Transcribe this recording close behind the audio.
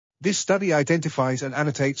This study identifies and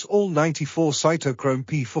annotates all 94 Cytochrome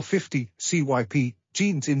P450 (CYP)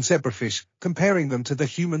 genes in zebrafish, comparing them to the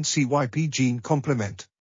human CYP gene complement.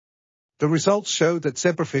 The results show that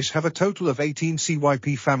zebrafish have a total of 18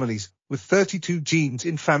 CYP families, with 32 genes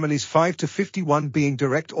in families 5 to 51 being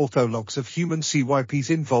direct orthologs of human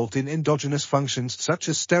CYPs involved in endogenous functions such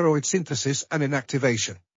as steroid synthesis and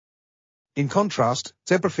inactivation. In contrast,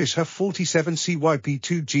 zebrafish have 47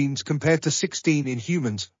 CYP2 genes compared to 16 in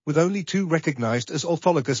humans, with only 2 recognized as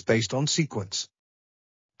orthologous based on sequence.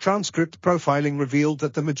 Transcript profiling revealed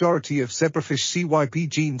that the majority of zebrafish CYP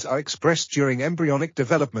genes are expressed during embryonic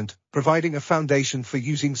development, providing a foundation for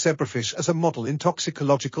using zebrafish as a model in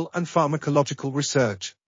toxicological and pharmacological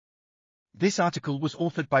research. This article was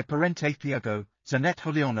authored by Parente Thiago, Zanette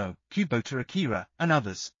Juliano, Kubota Akira, and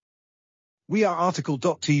others. We are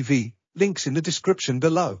RTCLTV, links in the description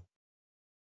below.